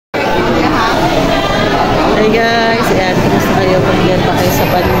sa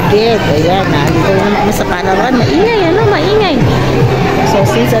paligid. Ayan, nandito naman kami sa Palawan. Maingay, ano? Maingay. So,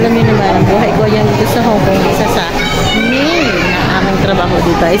 since alam niyo naman, ang buhay ko yan dito sa Hong Kong, isa sa main na aming trabaho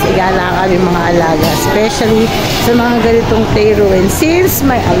dito is igalakan yung mga alaga. Especially sa mga ganitong playroom. And since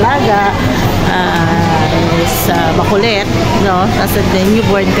may alaga, is makulit, no? Tapos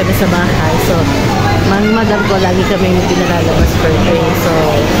newborn kami sa bahay. So, madam ko, lagi kami pinalalabas per day. So,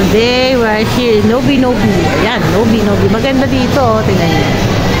 today, we're here, Nobi Nobi. Ayan, Nobi Nobi. Maganda dito, tingnan niyo.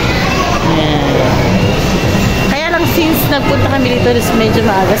 Ayan. Kaya lang, since nagpunta kami dito, is medyo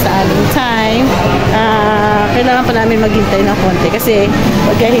maaga sa aming time, kailangan pa namin maghintay ng konti. Kasi,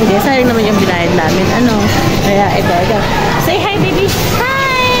 pagka hindi, sayang naman yung binayad namin. Ano? Kaya, ito. Say hi, baby!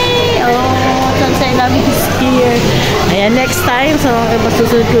 Hi! Oh, sunshine namin is here. Ayan, next time, so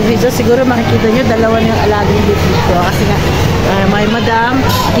masusunod ko video, siguro makikita nyo, dalawa na yung alaga dito. Kasi nga, my madam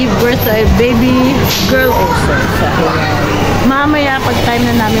give birth to a baby girl also. So, mamaya, pag time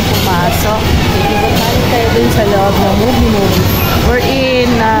na namin pumasok, ikikitahin tayo dun sa loob ng movie. We're in,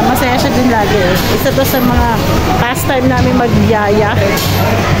 masaya siya din lagi. Isa to sa mga pastime namin magyaya,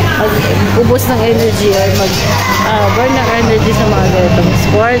 mag-ubos ng energy or mag-burn ng energy sa mga ganitong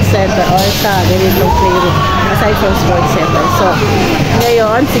sports center or sa ganitong playroom aside from sports center. So,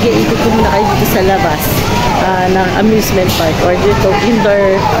 ngayon, sige, ikot ko muna kayo dito sa labas ng amusement park or dito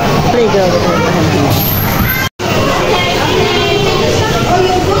indoor playground.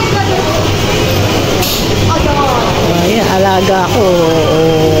 Ayan, alaga ko.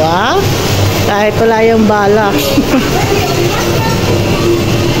 Kahit wala yung bala.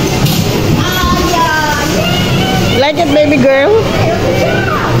 Like it, baby girl?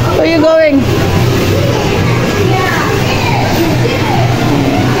 Where are you going?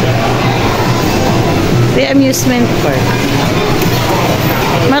 The amusement park.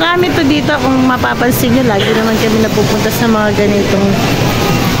 Marami to dito kung mapapansin nyo. Lagi naman kami napupunta sa mga ganitong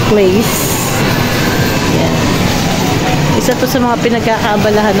place. Yan. Isa to sa mga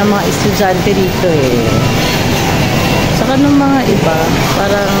pinagkakaabalahan ng mga estudyante dito eh. Saka ng mga iba,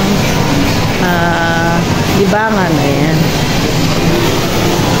 parang libangan. Ayan.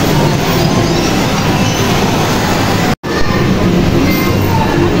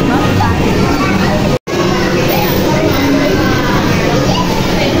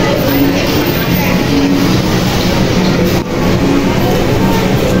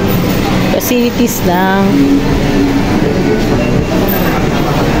 Facilities lang.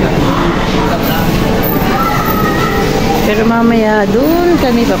 Pero mamaya doon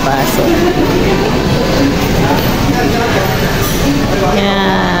kami papasok.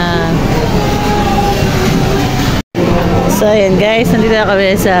 Yan. So ayan guys, nandito na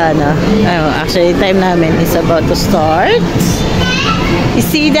kami sa actually time namin is about to start. You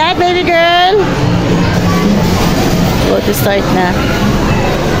see that, baby girl? About to start na.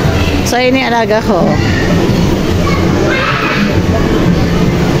 So ayun yung alaga ko.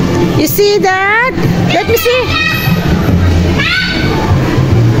 You see that? Let me see.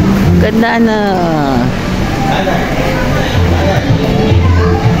 Ganda na.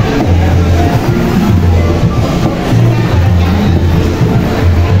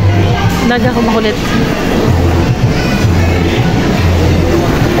 Alaga ko makulit.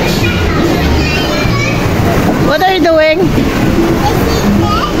 What are you doing?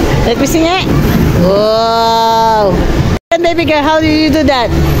 Let me see it. Wow. Baby girl, how do you do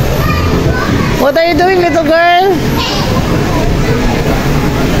that? What are you doing, little girl?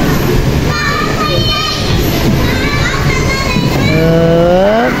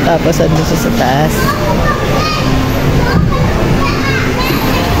 Tapos andun siya sa taas.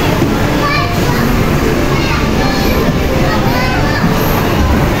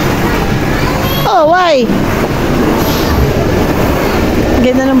 Oh, why?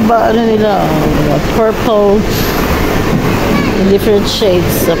 Ganda ng nila, purple, different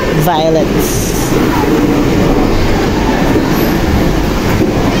shades of violets.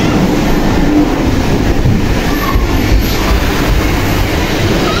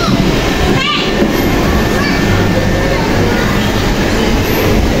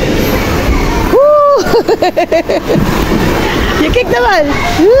 You kick naman!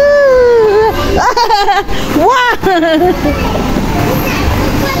 Wow!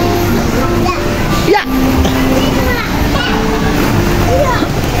 Yeah!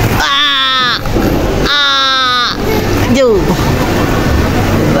 Dude!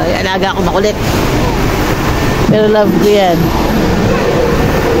 Diba, alaga ako makulit. Pero love ko yan.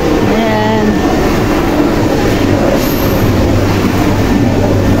 Ayan.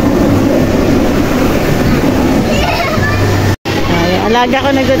 Alaga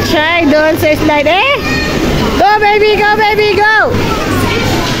ko na good try doon sa slide. Go baby, go baby, go!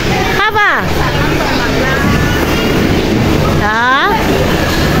 pa? Ha?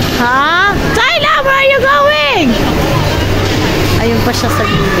 Ha? Tyler, where are you going? Ayun pa siya sa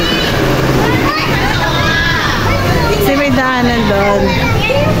gilid. Kasi may daanan doon.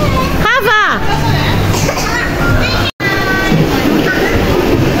 Hava!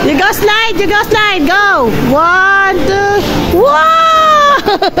 You go slide! You go slide! Go! 1, 2... Wow!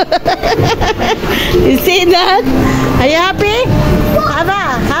 You see that? Are you happy?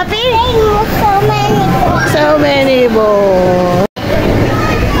 Hava, happy? So many balls.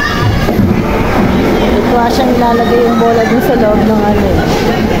 Ito siyang ilalagay yung bola dun sa loob ng ano.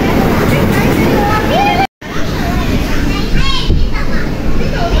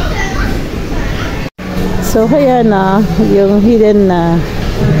 So, kaya na yung hidden na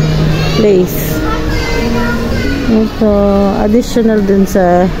place. Ito, additional dun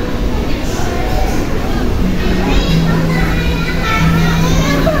sa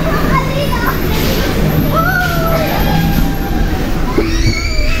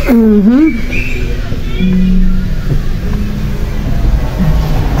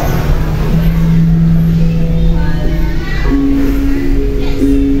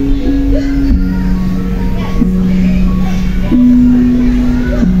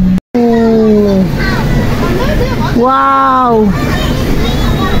wow!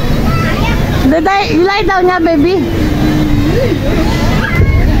 You lie down nga, baby.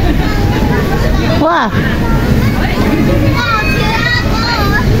 Wow!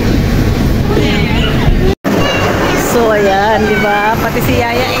 So, ayan, di ba? Pati si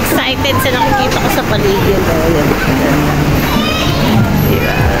Yaya excited sa nakikita ko sa paligid. Ayan. Di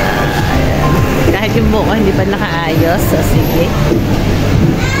ba? Ayan. Kahit yung buko hindi pa nakaayos. So, sige.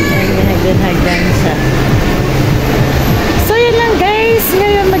 Ayan, hagdan siya. So, yun lang guys.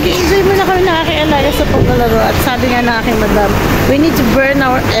 Ngayon, mag-i-enjoy muna kami nakakialaga sa paglalaro. At sabi nga na aking madam, we need to burn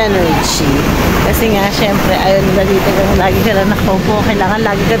our energy. Kasi nga, syempre, ayaw nila dito kung lagi ka lang nakaupo. Kailangan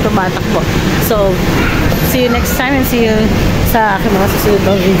lagi ka tumatakbo. So, see you next time and see you sa aking mga susunod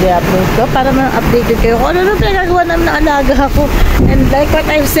ng video upload ko para ma-updated kayo kung ano pinagagawa namin ng alaga ako. And like what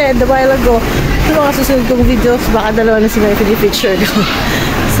I've said a while ago, sa mga susunod kong videos, baka dalawa na sila yung feature ko.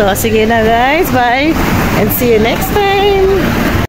 So, sige na guys. Bye. And see you next time.